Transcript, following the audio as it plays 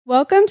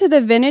Welcome to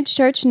the Vintage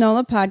Church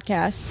NOLA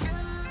podcast.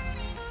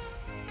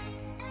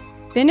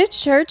 Vintage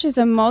Church is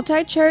a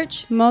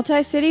multi-church,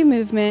 multi-city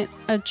movement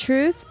of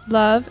truth,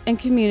 love, and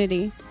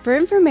community. For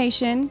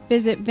information,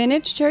 visit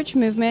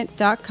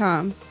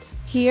vintagechurchmovement.com.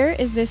 Here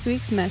is this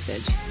week's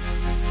message.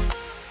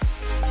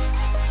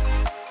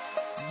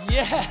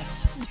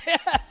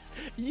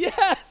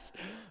 Yes!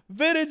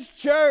 Vintage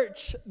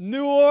Church,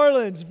 New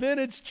Orleans,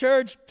 Vintage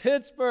Church,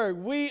 Pittsburgh.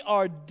 We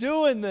are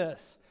doing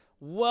this.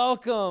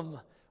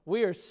 Welcome.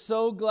 We are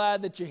so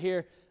glad that you're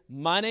here.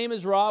 My name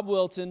is Rob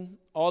Wilton.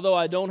 Although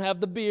I don't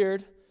have the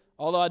beard,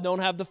 although I don't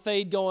have the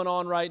fade going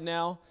on right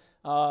now,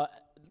 kind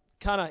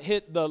of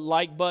hit the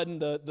like button,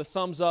 the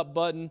thumbs up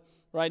button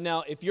right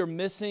now if you're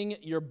missing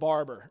your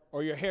barber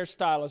or your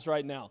hairstylist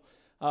right now.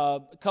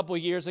 A couple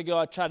of years ago,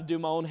 I tried to do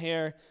my own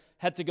hair,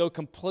 had to go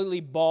completely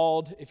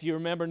bald, if you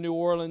remember New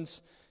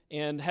Orleans,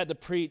 and had to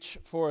preach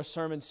for a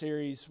sermon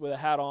series with a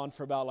hat on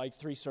for about like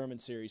 3 sermon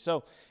series.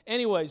 So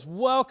anyways,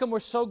 welcome. We're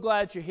so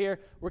glad you're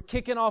here. We're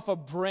kicking off a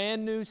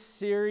brand new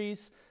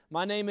series.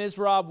 My name is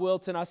Rob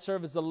Wilton. I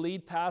serve as the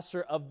lead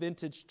pastor of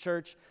Vintage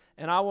Church,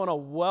 and I want to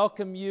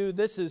welcome you.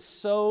 This is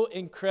so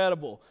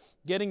incredible,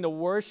 getting to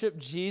worship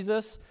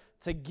Jesus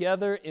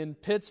together in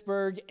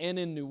Pittsburgh and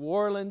in New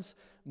Orleans.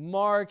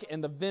 Mark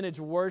and the Vintage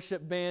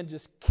Worship Band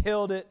just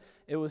killed it.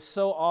 It was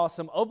so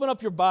awesome. Open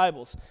up your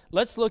Bibles.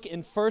 Let's look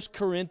in 1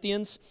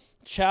 Corinthians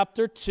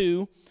chapter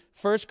 2.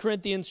 1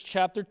 Corinthians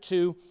chapter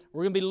 2.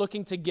 We're going to be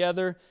looking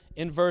together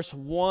in verse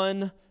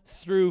 1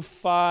 through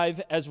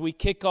 5 as we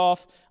kick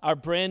off our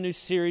brand new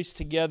series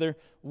together.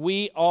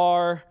 We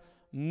are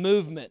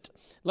movement.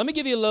 Let me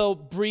give you a little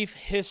brief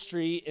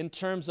history in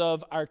terms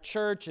of our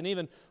church and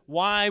even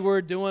why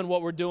we're doing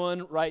what we're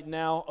doing right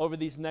now over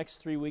these next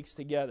 3 weeks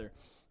together.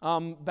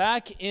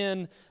 Back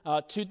in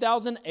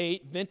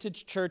 2008,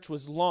 Vintage Church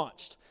was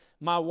launched.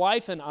 My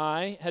wife and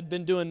I had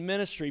been doing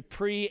ministry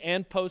pre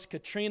and post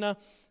Katrina,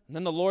 and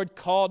then the Lord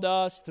called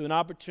us to an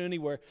opportunity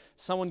where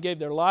someone gave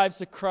their lives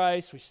to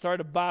Christ. We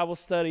started a Bible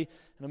study.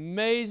 An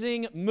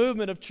amazing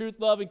movement of truth,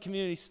 love, and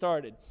community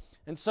started.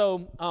 And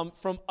so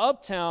from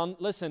Uptown,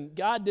 listen,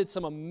 God did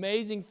some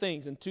amazing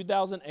things in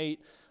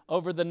 2008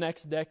 over the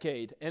next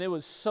decade. And it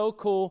was so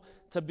cool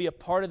to be a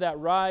part of that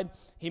ride.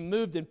 He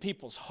moved in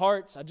people's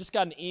hearts. I just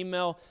got an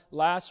email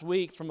last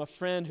week from a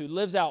friend who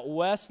lives out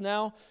west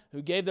now,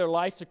 who gave their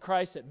life to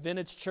Christ at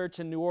Vintage Church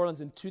in New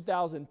Orleans in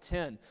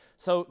 2010.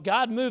 So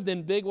God moved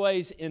in big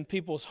ways in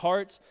people's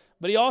hearts,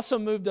 but He also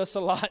moved us a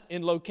lot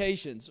in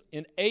locations.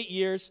 In 8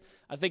 years,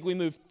 I think we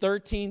moved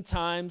 13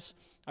 times.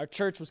 Our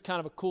church was kind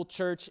of a cool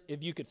church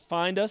if you could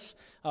find us.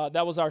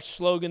 That was our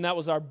slogan. That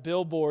was our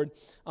billboard.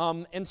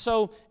 And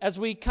so as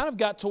we kind of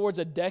got towards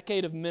a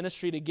decade of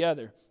ministry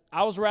together,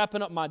 I was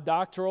wrapping up my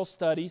doctoral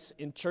studies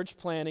in church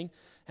planning,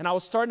 and I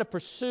was starting to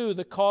pursue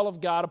the call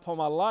of God upon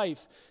my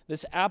life,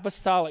 this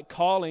apostolic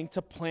calling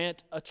to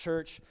plant a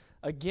church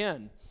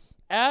again.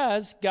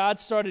 As God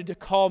started to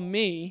call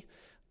me,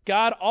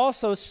 God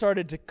also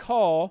started to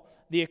call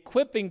the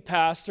equipping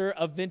pastor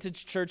of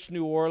Vintage Church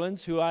New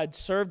Orleans, who I'd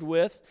served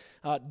with,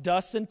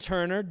 Dustin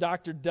Turner,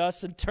 Dr.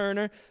 Dustin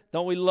Turner.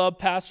 Don't we love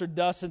Pastor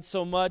Dustin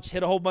so much?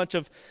 Hit a whole bunch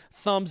of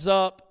thumbs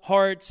up,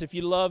 hearts if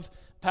you love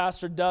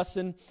Pastor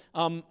Dustin.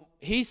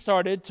 He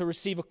started to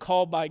receive a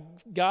call by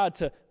God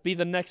to be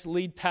the next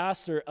lead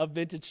pastor of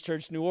Vintage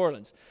Church New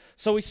Orleans.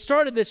 So we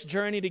started this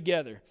journey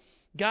together.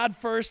 God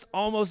first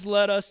almost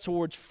led us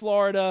towards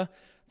Florida.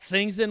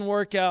 Things didn't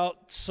work out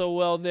so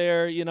well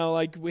there,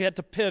 like we had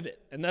to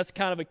pivot. And that's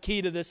kind of a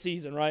key to this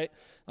season, right?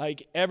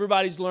 Like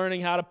everybody's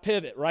learning how to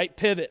pivot, right?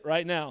 Pivot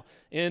right now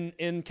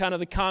in kind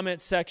of the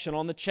comment section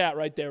on the chat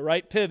right there,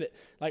 right? Pivot.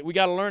 Like we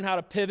got to learn how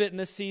to pivot in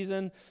this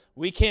season.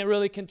 We can't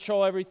really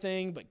control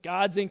everything, but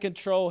God's in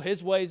control.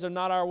 His ways are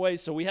not our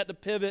ways, so we had to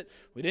pivot.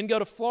 We didn't go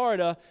to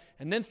Florida.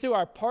 And then through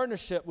our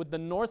partnership with the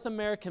North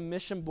American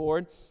Mission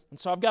Board, and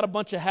so I've got a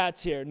bunch of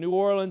hats here, New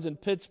Orleans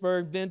and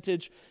Pittsburgh,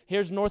 Vintage.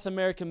 Here's North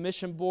American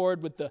Mission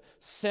Board with the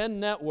Send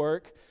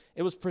Network.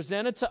 It was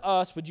presented to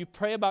us, would you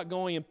pray about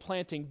going and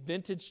planting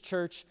Vintage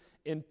Church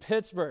in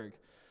Pittsburgh?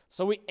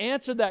 So we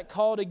answered that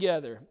call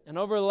together, and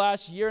over the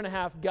last year and a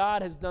half,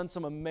 God has done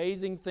some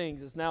amazing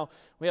things. It's now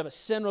we have a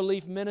Sin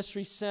Relief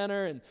Ministry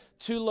Center and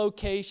 2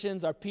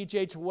 locations, our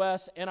PGH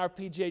West and our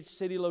PGH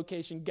City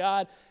location.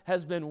 God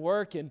has been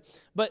working.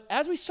 But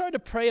as we started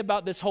to pray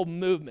about this whole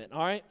movement,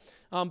 all right,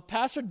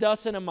 Pastor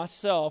Dustin and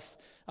myself,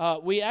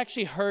 we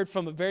actually heard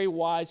from a very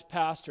wise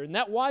pastor, and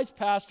that wise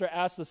pastor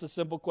asked us a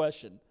simple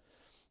question.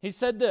 He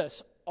said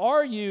this: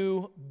 are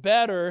you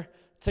better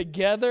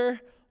together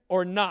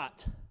or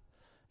not?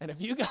 And if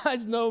you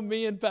guys know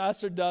me and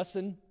Pastor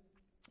Dustin,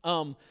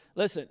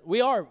 listen,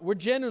 we're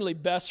genuinely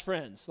best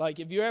friends. Like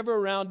if you're ever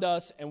around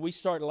us and we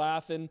start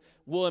laughing,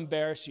 we'll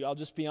embarrass you. I'll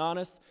just be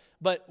honest.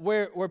 But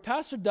where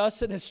Pastor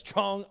Dustin is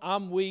strong,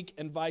 I'm weak,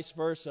 and vice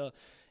versa.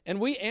 And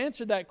we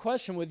answered that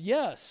question with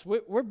yes,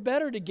 we're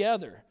better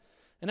together.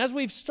 And as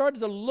we've started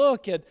to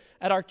look at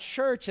our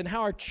church and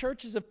how our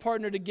churches have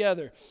partnered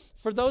together,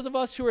 for those of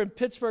us who are in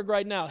Pittsburgh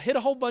right now, hit a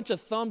whole bunch of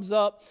thumbs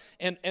up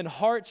and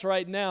hearts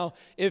right now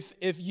if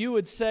you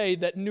would say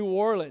that New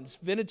Orleans,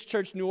 Vintage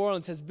Church New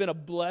Orleans, has been a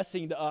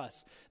blessing to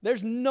us.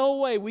 There's no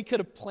way we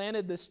could have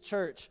planted this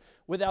church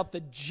without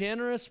the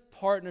generous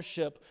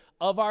partnership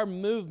of our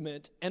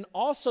movement and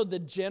also the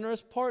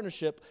generous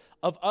partnership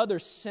of other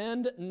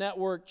Send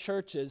Network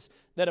churches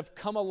that have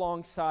come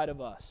alongside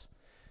of us.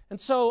 And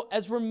so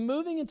as we're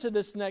moving into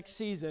this next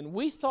season,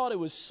 we thought it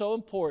was so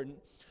important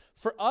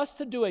for us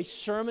to do a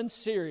sermon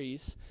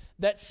series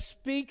that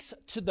speaks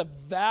to the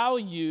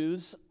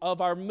values of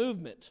our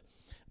movement.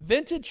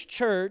 Vintage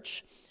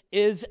Church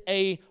is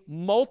a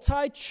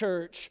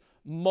multi-church,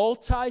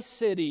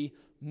 multi-city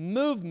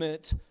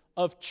movement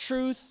of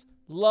truth,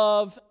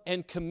 love,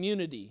 and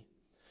community.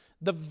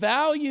 The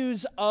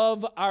values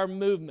of our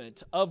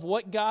movement, of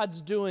what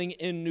God's doing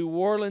in New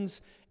Orleans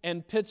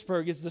and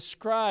Pittsburgh, is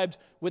described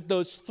with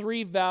those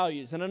three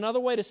values. And another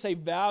way to say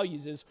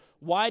values is,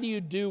 why do you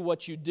do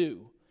what you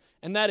do?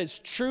 And that is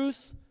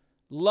truth,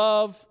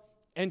 love,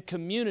 and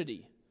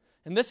community.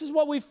 And this is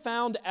what we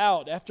found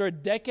out after a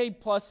decade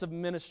plus of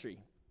ministry.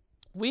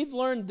 We've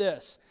learned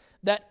this,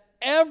 that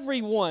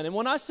everyone, and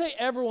when I say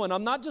everyone,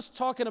 I'm not just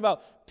talking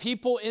about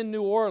people in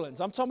New Orleans.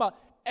 I'm talking about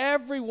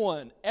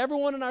everyone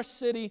in our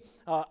city.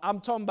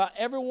 I'm talking about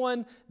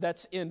everyone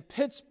that's in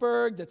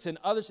Pittsburgh, that's in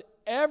others.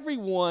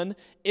 Everyone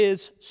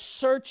is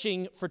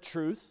searching for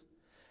truth.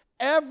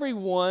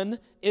 Everyone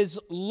is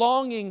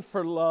longing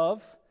for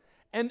love.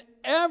 And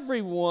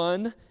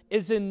everyone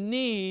is in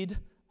need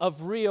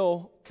of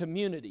real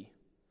community.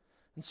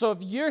 And so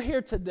if you're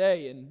here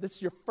today and this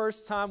is your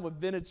first time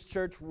with Vintage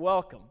Church,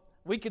 welcome.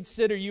 We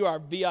consider you our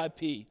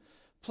VIP.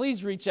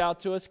 Please reach out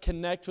to us,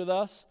 connect with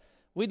us.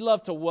 We'd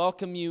love to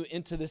welcome you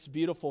into this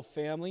beautiful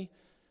family.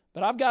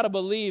 But I've got to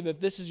believe if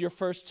this is your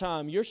first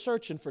time, you're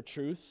searching for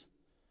truth.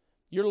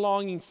 You're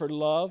longing for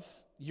love.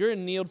 You're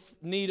in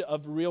need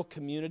of real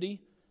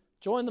community.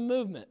 Join the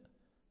movement.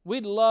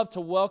 We'd love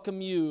to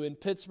welcome you in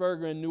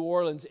Pittsburgh or in New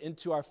Orleans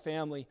into our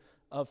family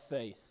of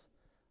faith.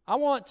 I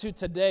want to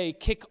today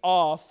kick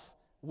off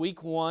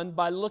week 1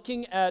 by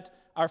looking at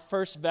our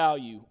first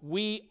value.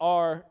 We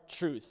are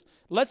truth.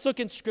 Let's look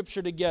in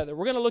Scripture together.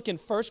 We're going to look in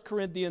 1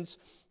 Corinthians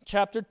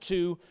chapter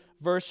 2,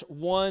 verse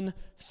 1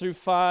 through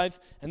 5,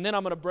 and then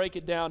I'm going to break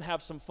it down,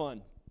 have some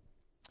fun.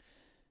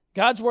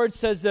 God's word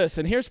says this,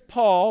 and here's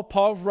Paul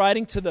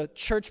writing to the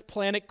church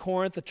plant at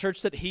Corinth, the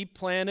church that he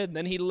planted, and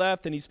then he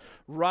left, and he's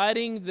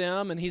writing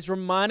them, and he's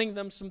reminding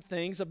them some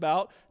things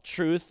about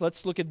truth.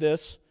 Let's look at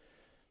this.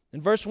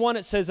 In verse 1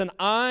 it says, "And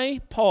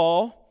I,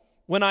 Paul,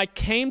 when I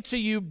came to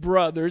you,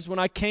 brothers, when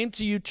I came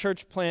to you,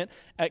 church plant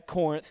at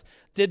Corinth,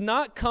 did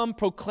not come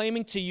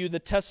proclaiming to you the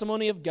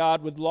testimony of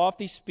God with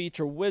lofty speech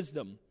or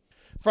wisdom.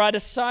 For I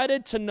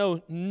decided to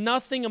know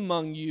nothing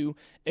among you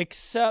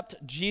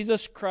except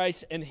Jesus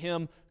Christ and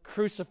Him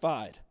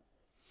crucified.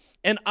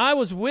 And I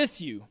was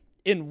with you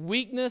in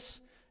weakness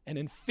and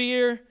in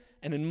fear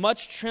and in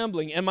much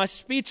trembling. And my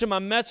speech and my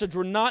message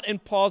were not in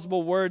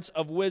plausible words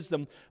of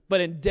wisdom,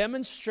 but in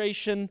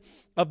demonstration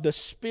of the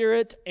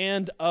Spirit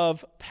and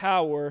of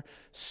power,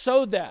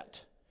 so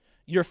that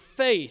your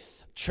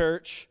faith,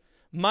 church,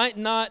 might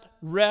not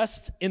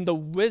rest in the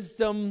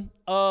wisdom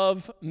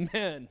of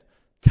men."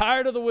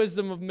 Tired of the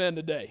wisdom of men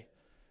today.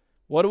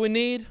 What do we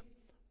need?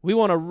 We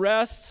want to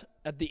rest.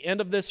 At the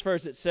end of this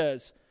verse, it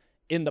says,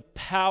 in the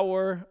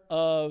power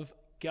of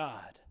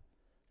God.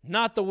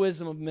 Not the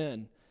wisdom of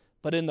men,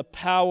 but in the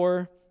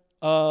power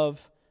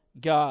of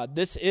God.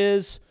 This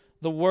is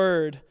the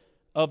word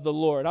of the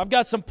Lord. I've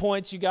got some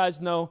points. You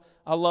guys know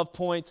I love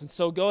points, and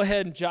so go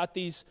ahead and jot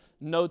these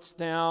notes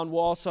down.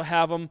 We'll also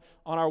have them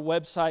on our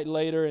website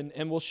later,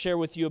 and we'll share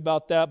with you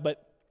about that.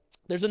 But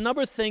there's a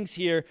number of things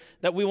here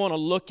that we want to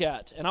look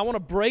at, and I want to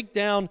break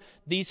down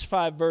these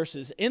 5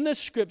 verses. In this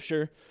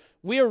scripture,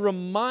 we are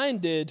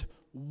reminded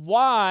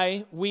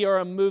why we are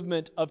a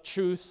movement of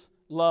truth,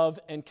 love,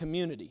 and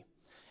community.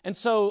 And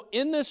so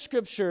in this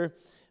scripture,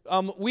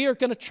 we are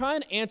going to try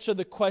and answer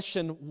the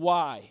question,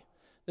 why?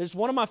 There's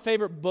one of my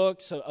favorite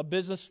books, a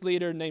business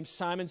leader named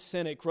Simon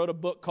Sinek wrote a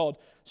book called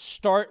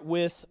Start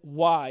With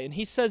Why. And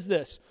he says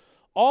this,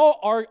 all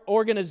our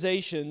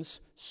organizations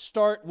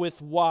start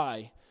with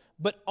why,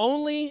 but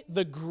only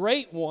the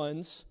great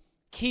ones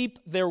keep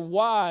their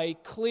why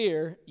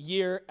clear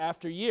year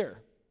after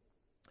year.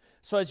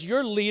 So as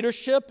your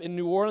leadership in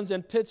New Orleans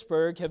and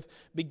Pittsburgh have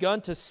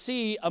begun to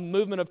see a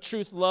movement of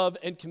truth, love,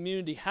 and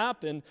community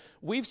happen,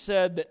 we've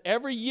said that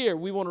every year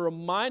we want to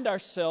remind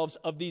ourselves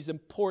of these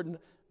important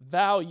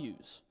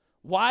values.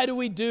 Why do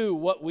we do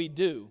what we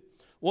do?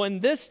 Well,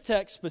 in this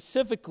text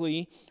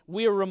specifically,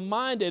 we are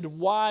reminded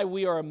why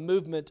we are a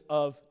movement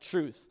of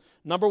truth.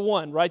 Number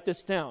 1, write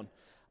this down.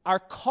 Our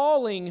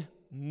calling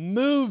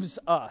moves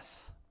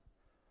us.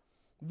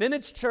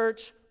 Vintage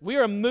Church, we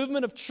are a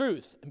movement of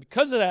truth. And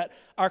because of that,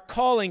 our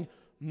calling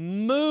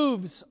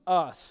moves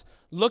us.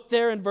 Look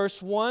there in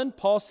verse 1.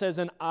 Paul says,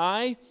 "And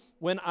I,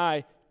 when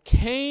I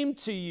came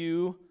to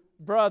you,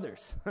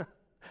 brothers."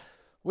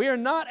 We are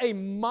not a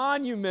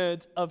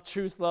monument of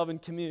truth, love,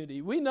 and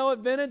community. We know at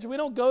Vintage, we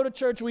don't go to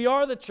church, we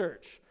are the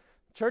church.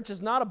 Church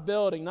is not a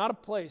building, not a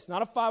place,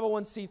 not a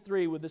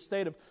 501c3 with the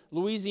state of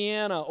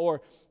Louisiana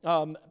or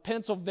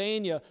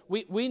Pennsylvania.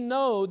 We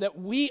know that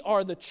we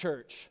are the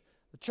church.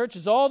 The church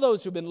is all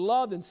those who've been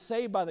loved and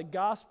saved by the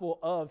gospel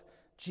of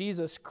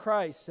Jesus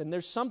Christ. And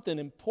there's something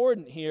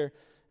important here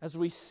as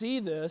we see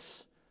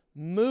this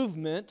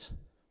movement.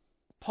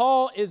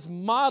 Paul is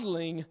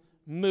modeling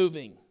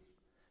moving.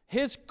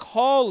 His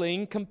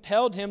calling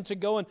compelled him to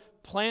go and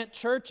plant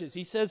churches.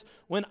 He says,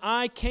 when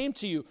I came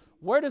to you,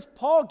 where does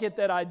Paul get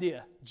that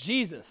idea?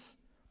 Jesus.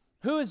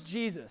 Who is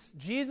Jesus?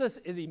 Jesus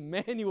is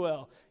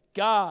Emmanuel,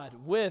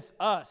 God with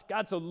us.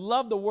 God so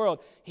loved the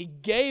world, He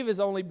gave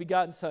His only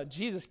begotten Son.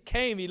 Jesus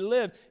came, He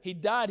lived, He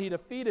died, He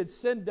defeated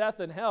sin,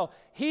 death, and hell.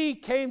 He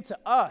came to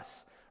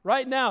us.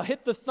 Right now,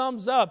 hit the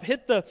thumbs up,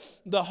 hit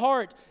the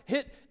heart,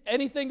 hit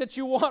anything that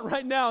you want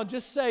right now, and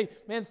just say,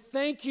 man,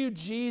 thank you,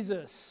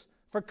 Jesus,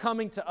 for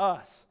coming to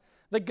us.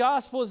 The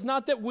gospel is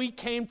not that we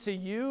came to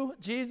you,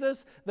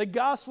 Jesus. The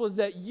gospel is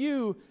that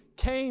you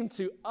came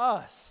to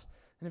us.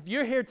 And if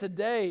you're here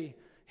today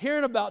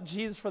hearing about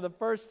Jesus for the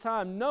first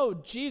time, know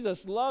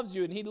Jesus loves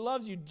you, and He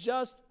loves you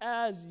just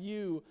as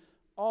you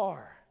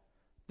are.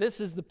 This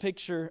is the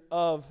picture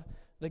of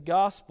the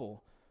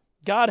gospel.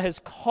 God has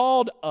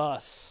called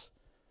us.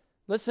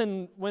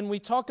 Listen, when we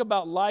talk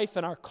about life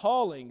and our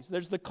callings,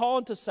 there's the call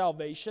into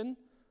salvation.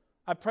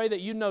 I pray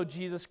that you know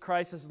Jesus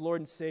Christ as Lord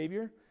and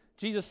Savior.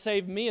 Jesus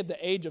saved me at the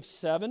age of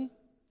 7.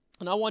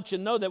 And I want you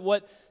to know that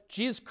what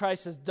Jesus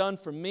Christ has done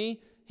for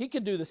me, He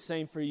can do the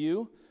same for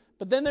you.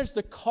 But then there's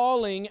the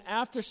calling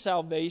after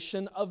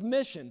salvation of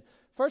mission.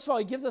 First of all,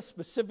 He gives us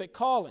specific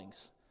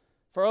callings.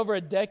 For over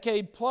a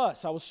decade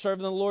plus, I was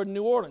serving the Lord in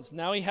New Orleans.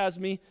 Now He has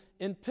me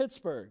in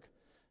Pittsburgh.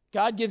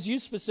 God gives you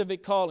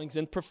specific callings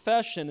in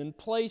profession and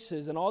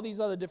places and all these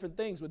other different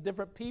things with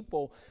different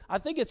people. I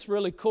think it's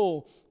really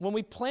cool. When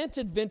we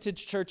planted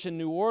Vintage Church in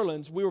New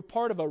Orleans, we were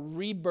part of a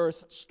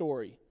rebirth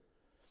story.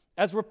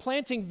 As we're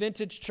planting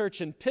Vintage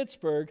Church in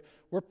Pittsburgh,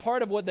 we're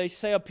part of what they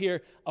say up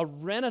here, a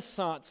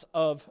renaissance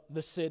of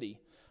the city.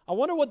 I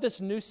wonder what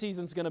this new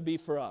season's going to be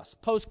for us,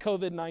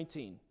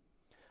 post-COVID-19.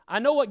 I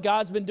know what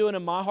God's been doing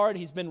in my heart.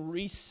 He's been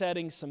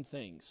resetting some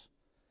things.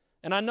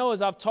 And I know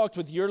as I've talked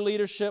with your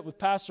leadership, with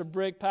Pastor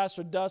Brick,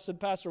 Pastor Dustin,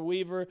 Pastor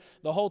Weaver,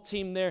 the whole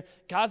team there,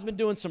 God's been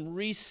doing some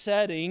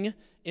resetting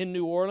in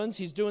New Orleans.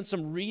 He's doing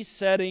some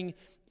resetting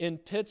in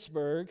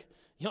Pittsburgh.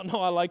 Y'all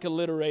know I like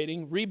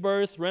alliterating.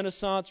 Rebirth,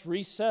 renaissance,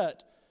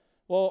 reset.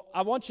 Well,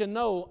 I want you to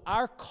know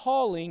our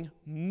calling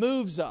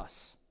moves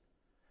us.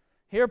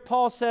 Here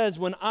Paul says,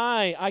 when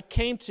I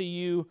came to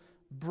you,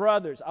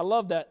 brothers. I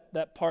love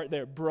that part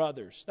there,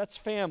 brothers. That's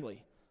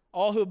family.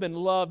 All who have been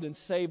loved and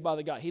saved by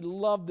the God. He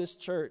loved this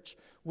church.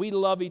 We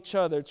love each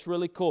other. It's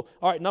really cool.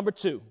 All right, number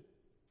 2.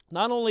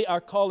 Not only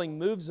our calling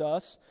moves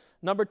us,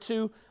 number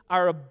 2,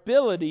 our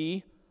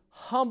ability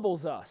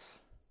humbles us.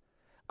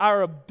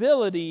 Our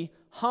ability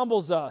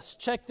humbles us.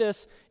 Check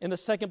this in the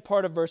second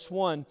part of verse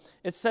 1.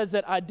 It says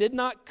that I did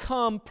not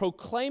come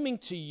proclaiming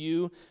to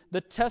you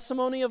the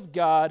testimony of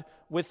God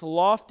with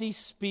lofty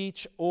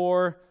speech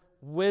or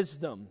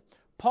wisdom.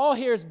 Paul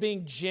here is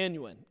being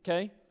genuine,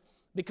 okay?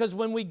 Because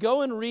when we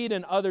go and read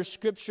in other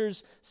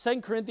scriptures, 2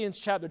 Corinthians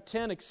chapter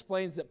 10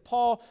 explains that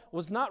Paul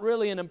was not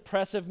really an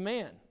impressive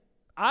man.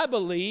 I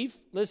believe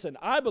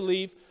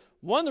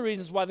one of the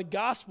reasons why the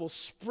gospel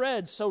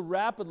spread so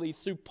rapidly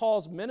through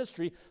Paul's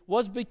ministry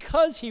was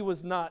because he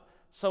was not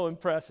so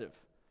impressive.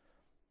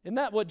 Isn't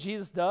that what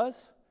Jesus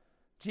does?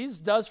 Jesus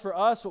does for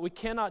us what we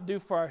cannot do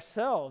for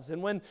ourselves.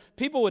 And when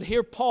people would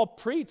hear Paul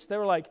preach, they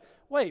were like,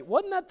 wait,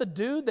 wasn't that the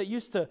dude that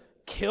used to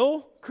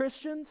kill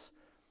Christians?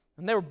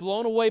 And they were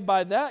blown away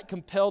by that,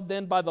 compelled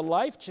then by the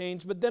life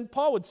change. But then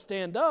Paul would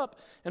stand up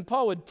and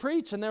Paul would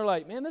preach, and they're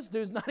like, man, this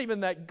dude's not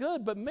even that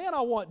good, but man,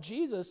 I want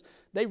Jesus.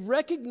 They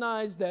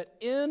recognized that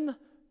in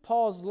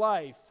Paul's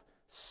life,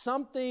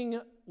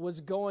 something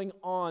was going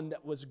on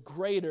that was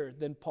greater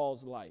than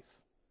Paul's life.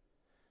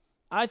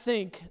 I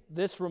think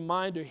this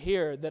reminder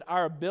here that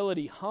our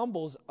ability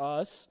humbles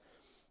us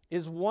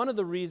is one of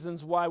the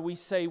reasons why we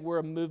say we're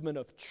a movement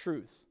of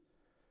truth.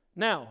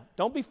 Now,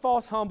 don't be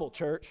false humble,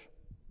 church.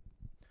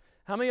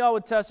 How many of y'all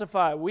would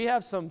testify? We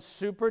have some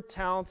super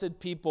talented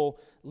people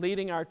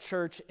leading our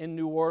church in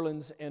New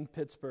Orleans and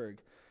Pittsburgh.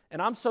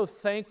 And I'm so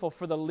thankful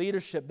for the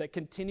leadership that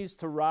continues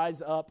to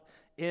rise up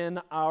in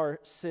our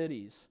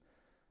cities.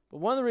 But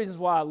one of the reasons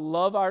why I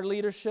love our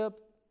leadership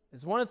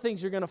is one of the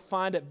things you're going to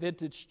find at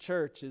Vintage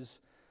Church is,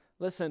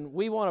 listen,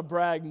 we want to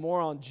brag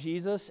more on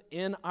Jesus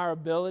in our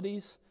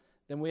abilities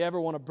than we ever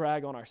want to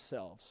brag on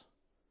ourselves.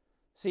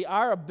 See,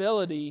 our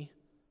ability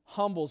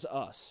humbles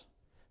us.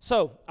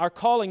 So, our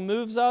calling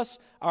moves us,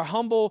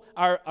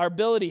 our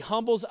ability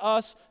humbles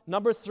us.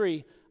 Number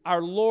 3,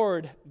 our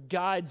Lord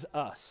guides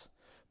us.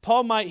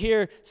 Paul might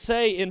here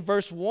say in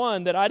verse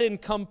 1 that I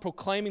didn't come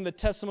proclaiming the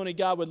testimony of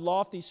God with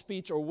lofty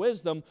speech or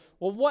wisdom.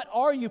 Well, what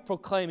are you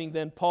proclaiming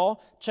then,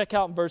 Paul? Check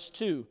out in verse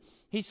 2.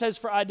 He says,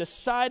 "For I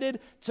decided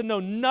to know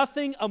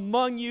nothing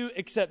among you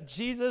except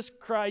Jesus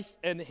Christ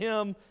and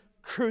Him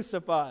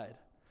crucified."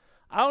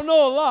 I don't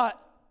know a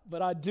lot,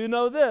 but I do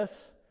know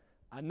this.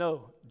 I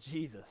know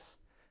Jesus.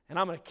 And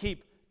I'm going to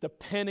keep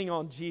depending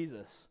on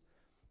Jesus.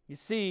 You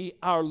see,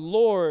 our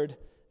Lord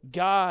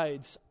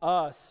guides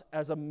us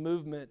as a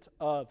movement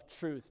of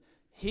truth.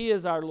 He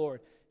is our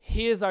Lord.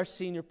 He is our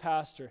senior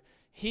pastor.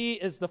 He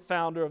is the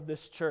founder of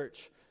this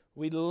church.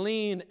 We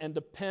lean and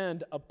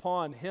depend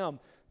upon Him.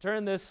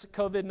 During this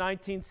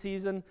COVID-19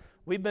 season,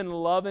 we've been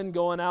loving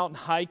going out and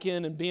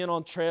hiking and being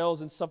on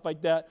trails and stuff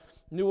like that.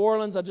 New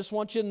Orleans, I just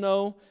want you to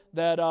know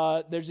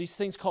that there's these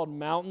things called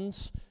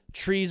mountains,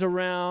 trees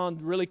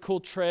around, really cool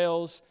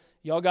trails.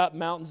 Y'all got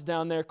mountains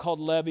down there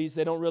called levees.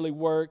 They don't really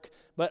work.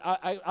 But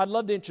I'd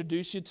love to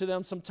introduce you to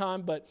them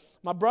sometime. But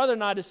my brother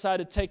and I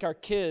decided to take our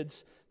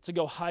kids to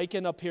go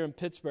hiking up here in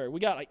Pittsburgh. We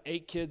got like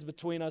 8 kids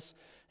between us.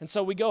 And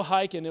so we go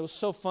hiking. It was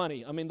so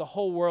funny. I mean, the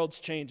whole world's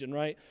changing,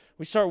 right?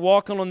 We start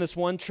walking on this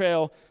one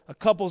trail. A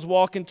couple's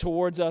walking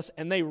towards us,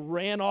 and they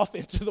ran off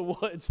into the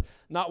woods,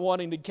 not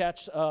wanting to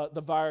catch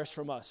the virus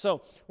from us.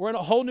 So we're in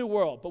a whole new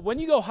world. But when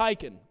you go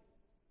hiking,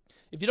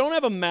 if you don't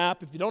have a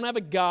map, if you don't have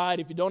a guide,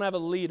 if you don't have a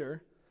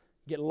leader,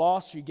 you get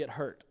lost or you get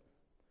hurt.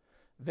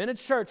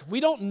 Vintage Church,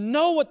 we don't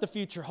know what the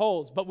future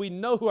holds, but we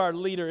know who our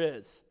leader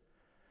is.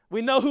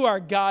 We know who our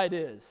guide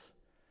is,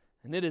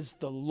 and it is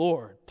the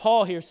Lord.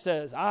 Paul here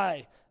says,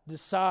 "I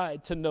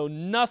decide to know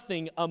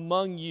nothing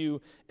among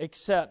you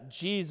except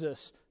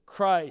Jesus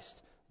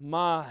Christ,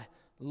 my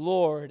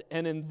Lord."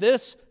 And in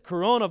this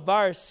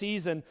coronavirus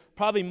season,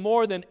 probably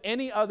more than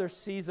any other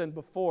season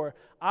before,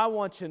 I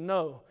want you to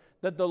know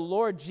that the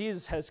Lord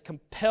Jesus has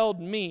compelled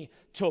me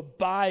to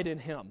abide in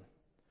Him.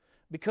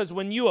 Because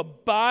when you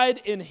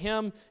abide in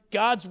Him,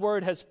 God's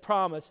word has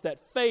promised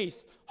that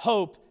faith,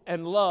 hope,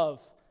 and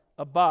love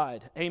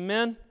abide.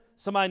 Amen?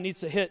 Somebody needs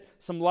to hit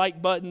some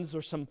like buttons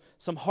or some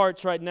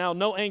hearts right now.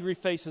 No angry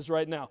faces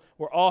right now.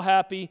 We're all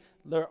happy.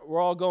 We're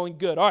all going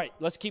good. All right,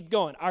 let's keep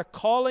going. Our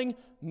calling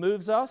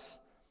moves us.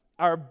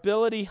 Our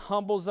ability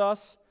humbles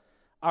us.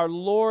 Our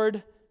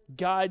Lord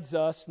guides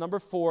us. Number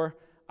 4,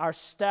 our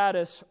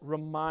status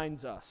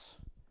reminds us.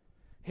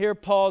 Here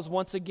Paul's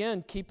once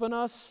again keeping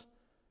us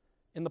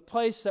in the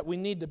place that we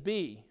need to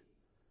be,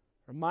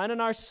 reminding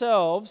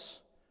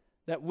ourselves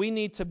that we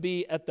need to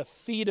be at the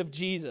feet of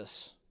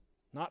Jesus,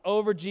 not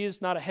over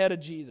Jesus, not ahead of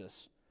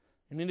Jesus.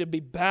 We need to be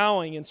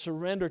bowing and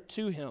surrender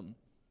to Him.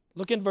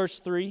 Look in verse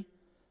 3.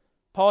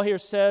 Paul here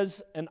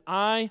says, "And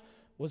I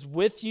was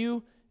with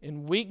you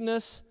in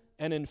weakness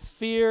and in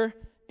fear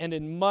and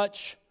in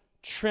much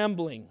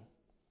trembling."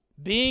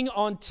 Being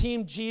on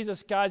Team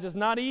Jesus, guys, is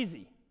not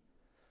easy.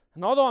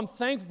 And although I'm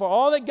thankful for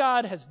all that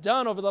God has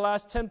done over the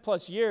last 10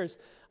 plus years,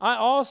 I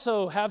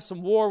also have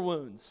some war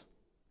wounds.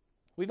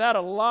 We've had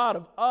a lot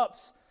of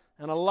ups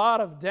and a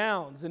lot of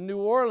downs in New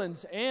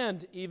Orleans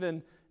and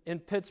even in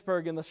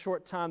Pittsburgh in the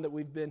short time that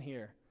we've been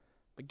here.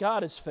 But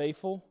God is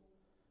faithful.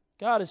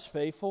 God is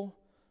faithful.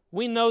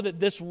 We know that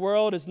this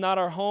world is not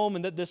our home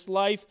and that this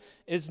life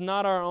is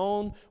not our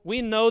own.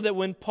 We know that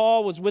when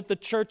Paul was with the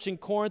church in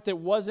Corinth, it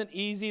wasn't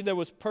easy. There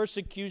was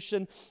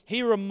persecution.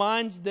 He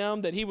reminds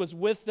them that he was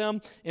with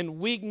them in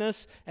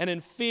weakness and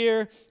in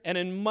fear and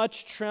in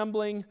much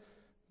trembling.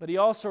 But he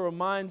also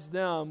reminds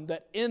them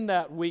that in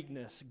that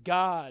weakness,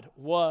 God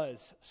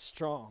was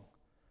strong.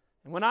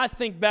 And when I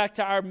think back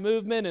to our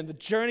movement and the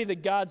journey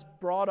that God's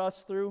brought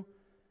us through,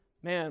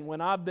 man,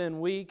 when I've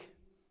been weak,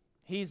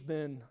 He's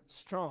been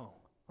strong.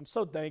 I'm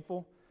so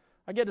thankful.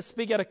 I get to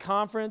speak at a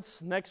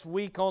conference next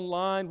week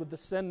online with the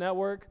Send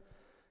Network,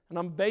 and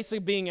I'm basically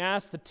being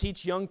asked to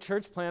teach young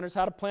church planners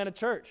how to plant a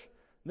church.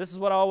 This is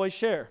what I always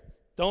share.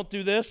 Don't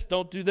do this,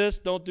 don't do this,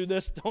 don't do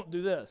this, don't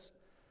do this.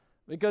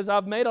 Because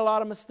I've made a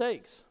lot of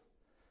mistakes.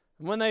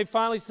 And when they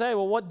finally say,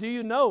 "Well, what do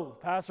you know,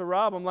 Pastor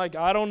Rob?" I'm like,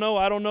 I don't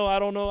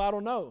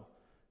know.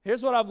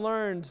 Here's what I've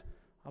learned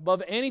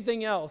above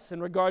anything else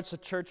in regards to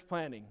church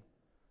planting.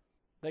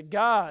 That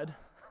God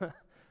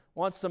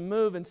wants to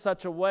move in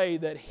such a way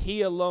that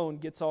He alone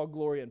gets all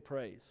glory and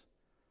praise.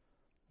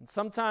 And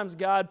sometimes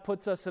God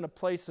puts us in a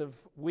place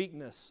of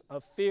weakness,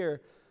 of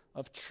fear,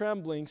 of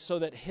trembling, so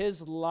that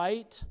His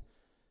light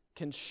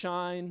can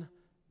shine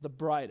the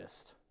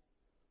brightest.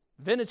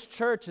 Vintage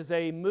Church is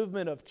a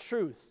movement of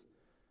truth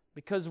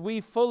because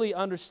we fully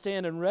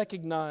understand and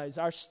recognize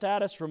our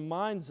status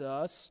reminds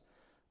us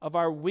of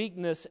our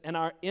weakness and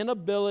our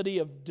inability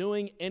of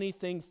doing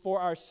anything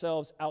for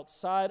ourselves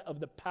outside of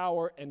the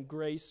power and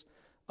grace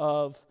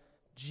of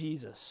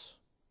Jesus.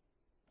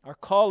 Our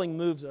calling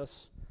moves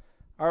us.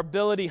 Our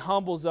ability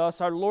humbles us.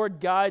 Our Lord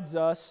guides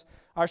us.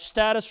 Our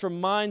status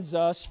reminds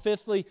us.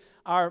 Fifthly,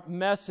 our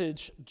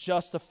message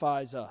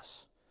justifies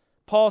us.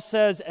 Paul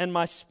says, "And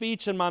my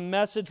speech and my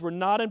message were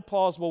not in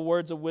plausible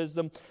words of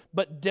wisdom,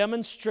 but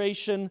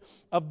demonstration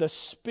of the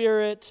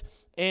Spirit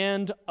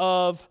and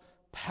of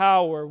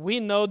power."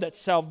 We know that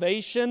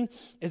salvation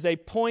is a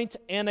point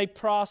and a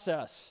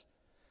process.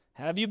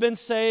 Have you been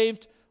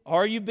saved?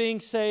 Are you being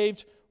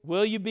saved?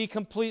 Will you be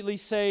completely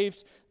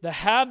saved? The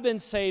have been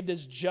saved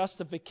is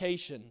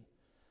justification.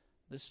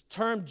 This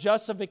term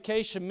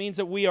justification means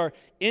that we are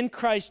in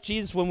Christ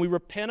Jesus. When we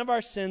repent of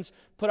our sins,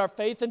 put our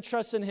faith and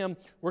trust in Him,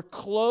 we're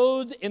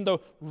clothed in the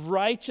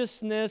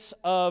righteousness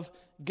of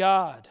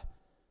God.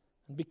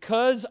 And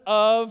because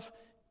of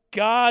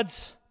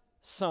God's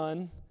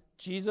Son,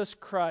 Jesus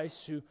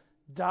Christ, who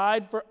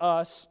died for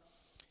us,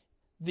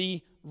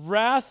 the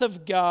wrath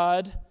of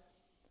God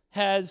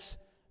has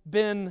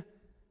been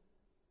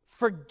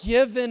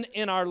forgiven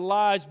in our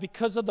lives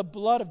because of the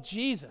blood of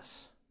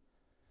Jesus.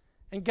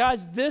 And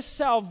guys, this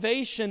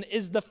salvation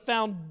is the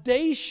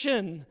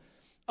foundation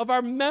of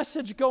our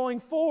message going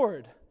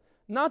forward.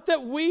 Not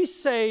that we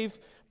save,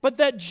 but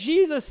that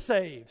Jesus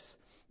saves.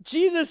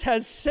 Jesus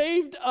has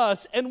saved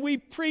us, and we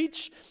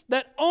preach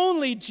that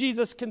only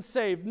Jesus can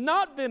save,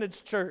 not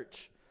Vintage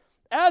Church.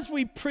 As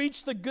we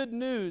preach the good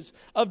news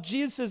of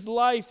Jesus'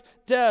 life,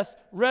 death,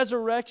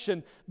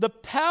 resurrection, the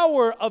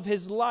power of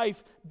His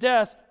life,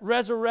 death,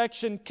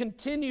 resurrection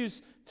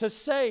continues to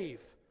save.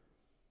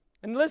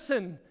 And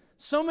listen,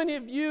 so many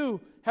of you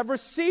have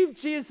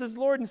received Jesus as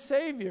Lord and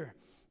Savior.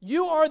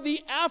 You are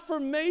the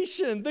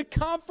affirmation, the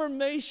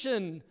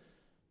confirmation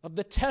of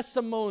the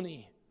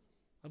testimony,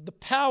 of the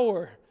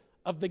power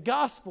of the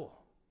gospel.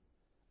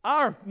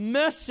 Our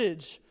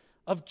message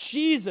of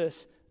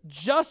Jesus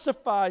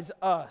justifies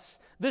us.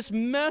 This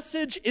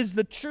message is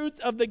the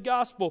truth of the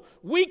gospel.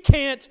 We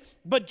can't,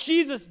 but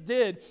Jesus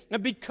did.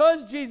 And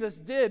because Jesus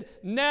did,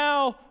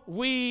 now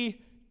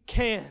we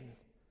can.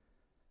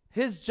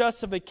 His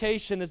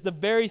justification is the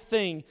very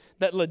thing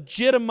that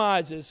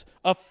legitimizes,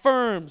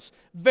 affirms,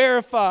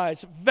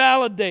 verifies,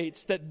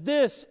 validates that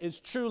this is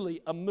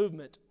truly a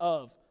movement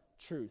of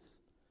truth.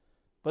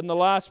 But in the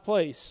last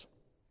place,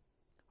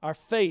 our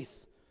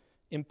faith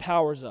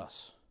empowers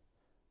us.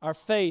 Our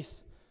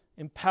faith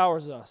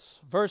empowers us.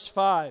 Verse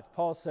 5,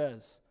 Paul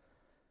says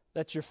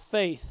that your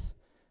faith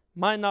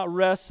might not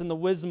rest in the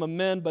wisdom of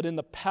men, but in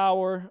the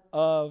power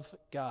of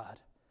God.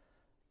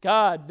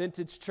 God,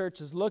 Vintage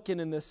Church, is looking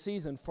in this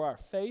season for our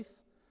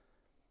faith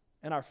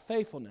and our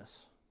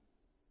faithfulness.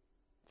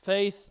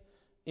 Faith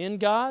in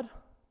God,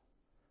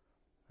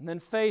 and then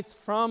faith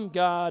from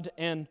God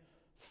and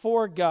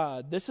for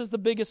God. This is the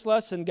biggest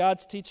lesson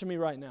God's teaching me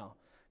right now,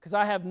 because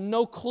I have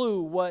no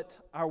clue what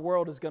our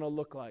world is going to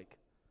look like.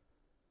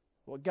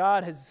 What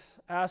God has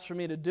asked for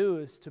me to do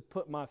is to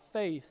put my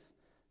faith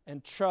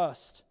and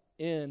trust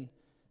in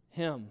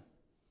Him.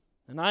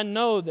 And I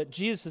know that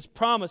Jesus has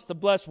promised to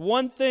bless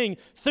one thing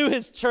through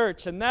His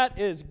church, and that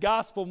is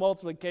gospel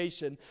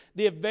multiplication,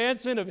 the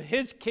advancement of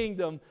His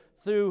kingdom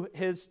through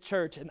His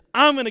church. And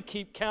I'm going to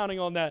keep counting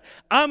on that.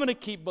 I'm going to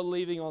keep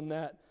believing on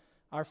that.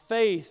 Our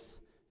faith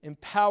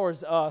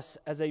empowers us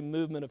as a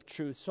movement of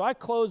truth. So I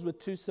close with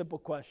two simple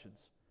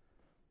questions.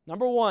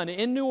 Number one,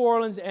 in New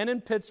Orleans and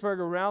in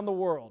Pittsburgh, around the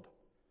world,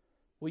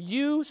 will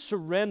you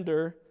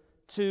surrender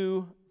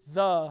to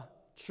the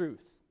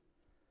truth?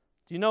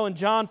 Do you know in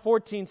John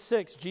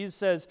 14:6, Jesus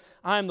says,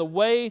 I am the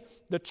way,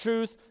 the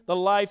truth, the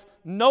life.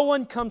 No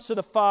one comes to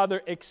the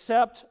Father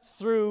except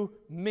through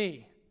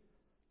me.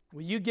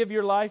 Will you give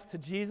your life to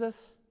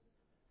Jesus?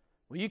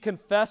 Will you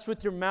confess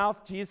with your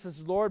mouth Jesus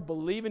is Lord,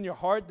 believe in your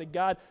heart that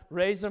God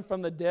raised Him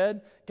from the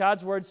dead?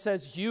 God's Word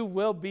says you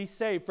will be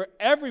saved. For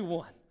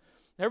everyone,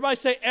 everybody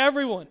say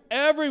everyone,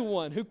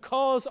 everyone who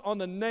calls on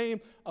the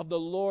name of the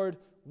Lord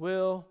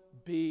will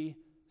be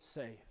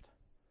saved.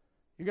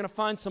 You're going to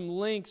find some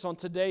links on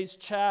today's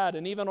chat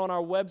and even on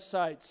our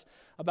websites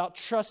about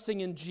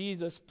trusting in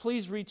Jesus.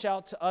 Please reach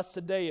out to us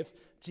today if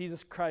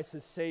Jesus Christ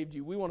has saved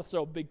you. We want to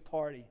throw a big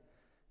party.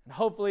 And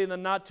hopefully in the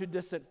not too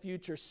distant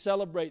future,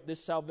 celebrate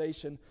this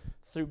salvation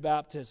through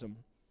baptism.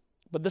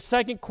 But the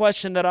second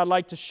question that I'd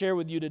like to share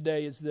with you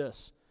today is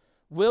this.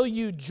 Will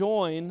you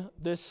join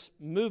this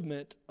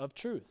movement of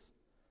truth?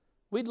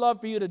 We'd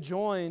love for you to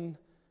join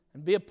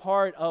and be a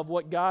part of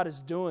what God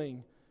is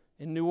doing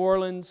in New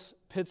Orleans,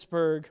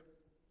 Pittsburgh,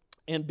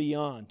 and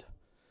beyond.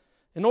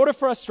 In order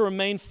for us to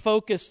remain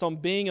focused on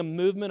being a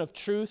movement of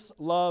truth,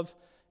 love,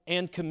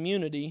 and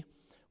community,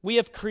 we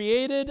have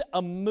created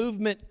a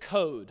movement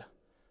code.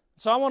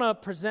 So I want to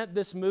present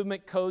this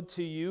movement code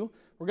to you.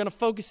 We're going to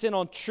focus in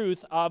on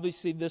truth,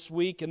 obviously, this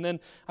week. And then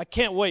I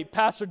can't wait.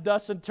 Pastor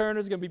Dustin Turner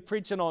is going to be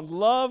preaching on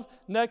love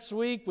next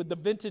week with the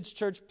Vintage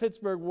Church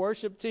Pittsburgh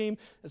worship team.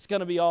 It's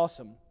going to be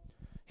awesome.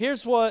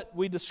 Here's what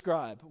we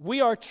describe.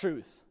 We are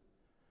truth.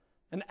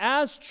 And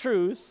as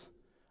truth,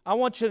 I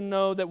want you to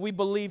know that we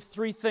believe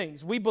three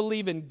things. We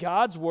believe in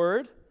God's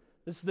Word.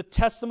 This is the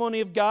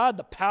testimony of God,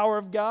 the power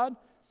of God.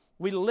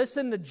 We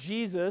listen to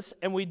Jesus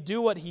and we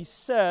do what He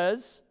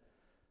says.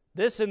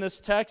 This in this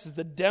text is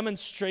the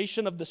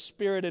demonstration of the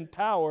Spirit and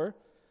power.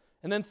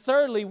 And then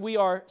thirdly, we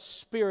are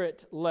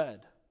Spirit-led.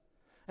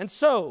 And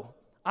so,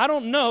 I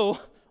don't know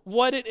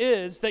what it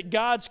is that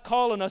God's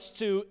calling us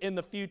to in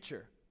the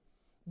future.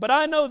 But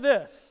I know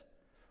this.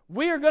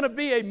 We are going to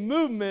be a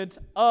movement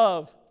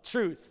of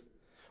truth.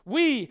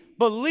 We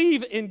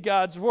believe in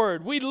God's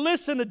Word. We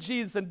listen to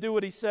Jesus and do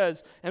what He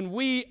says. And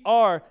we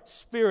are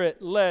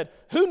Spirit-led.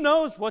 Who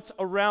knows what's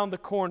around the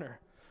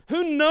corner?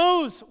 Who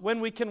knows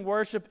when we can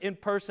worship in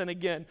person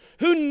again?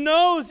 Who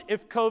knows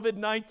if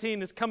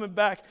COVID-19 is coming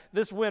back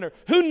this winter?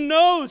 Who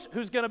knows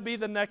who's going to be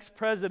the next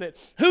president?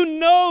 Who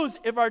knows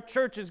if our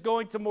church is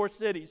going to more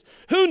cities?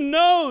 Who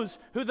knows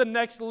who the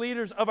next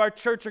leaders of our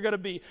church are going to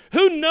be?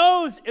 Who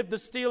knows if the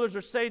Steelers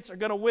or Saints are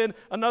going to win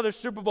another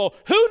Super Bowl?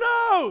 Who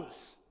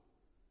knows?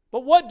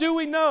 But what do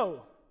we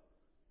know?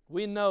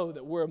 We know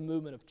that we're a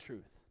movement of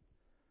truth.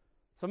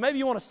 So maybe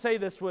you want to say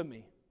this with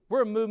me.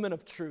 We're a movement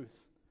of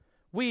truth.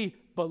 We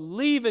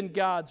believe in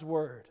God's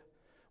word.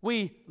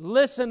 We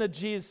listen to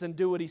Jesus and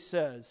do what he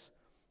says.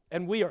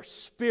 And we are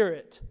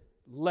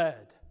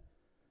Spirit-led.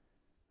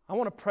 I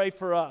want to pray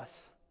for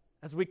us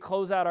as we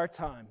close out our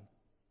time.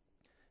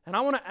 And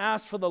I want to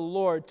ask for the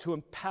Lord to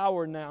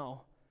empower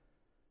now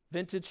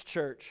Vintage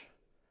Church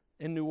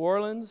in New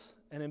Orleans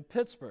and in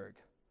Pittsburgh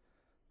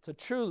to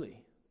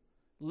truly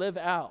live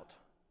out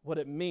what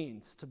it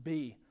means to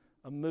be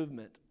a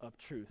movement of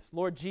truth.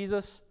 Lord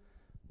Jesus,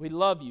 we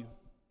love you.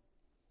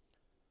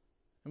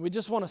 And we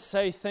just want to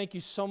say thank you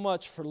so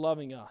much for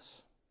loving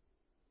us.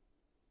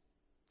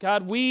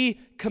 God, we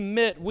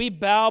commit, we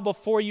bow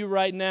before you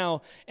right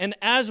now. And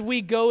as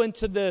we go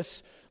into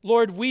this,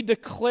 Lord, we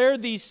declare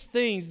these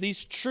things,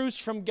 these truths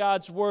from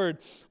God's word.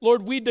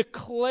 Lord, we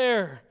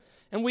declare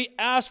and we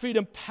ask for you to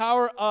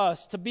empower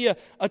us to be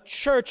a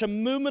church, a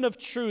movement of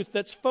truth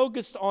that's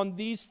focused on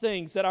these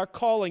things, that our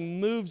calling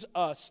moves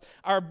us,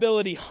 our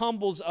ability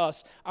humbles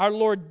us, our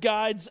Lord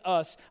guides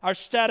us, our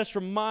status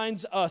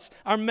reminds us,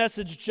 our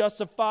message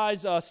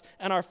justifies us,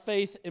 and our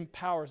faith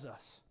empowers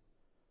us.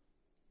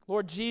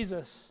 Lord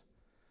Jesus,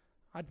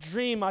 I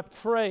dream, I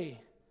pray,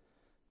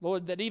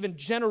 Lord, that even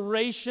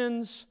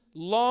generations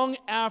long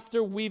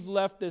after we've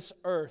left this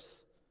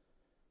earth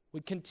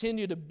would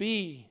continue to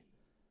be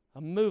a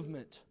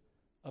movement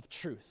of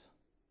truth.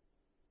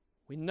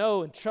 We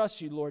know and trust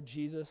you, Lord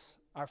Jesus.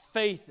 Our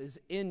faith is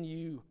in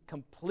you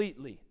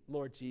completely,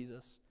 Lord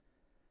Jesus.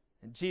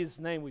 In Jesus'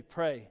 name we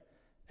pray.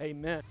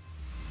 Amen.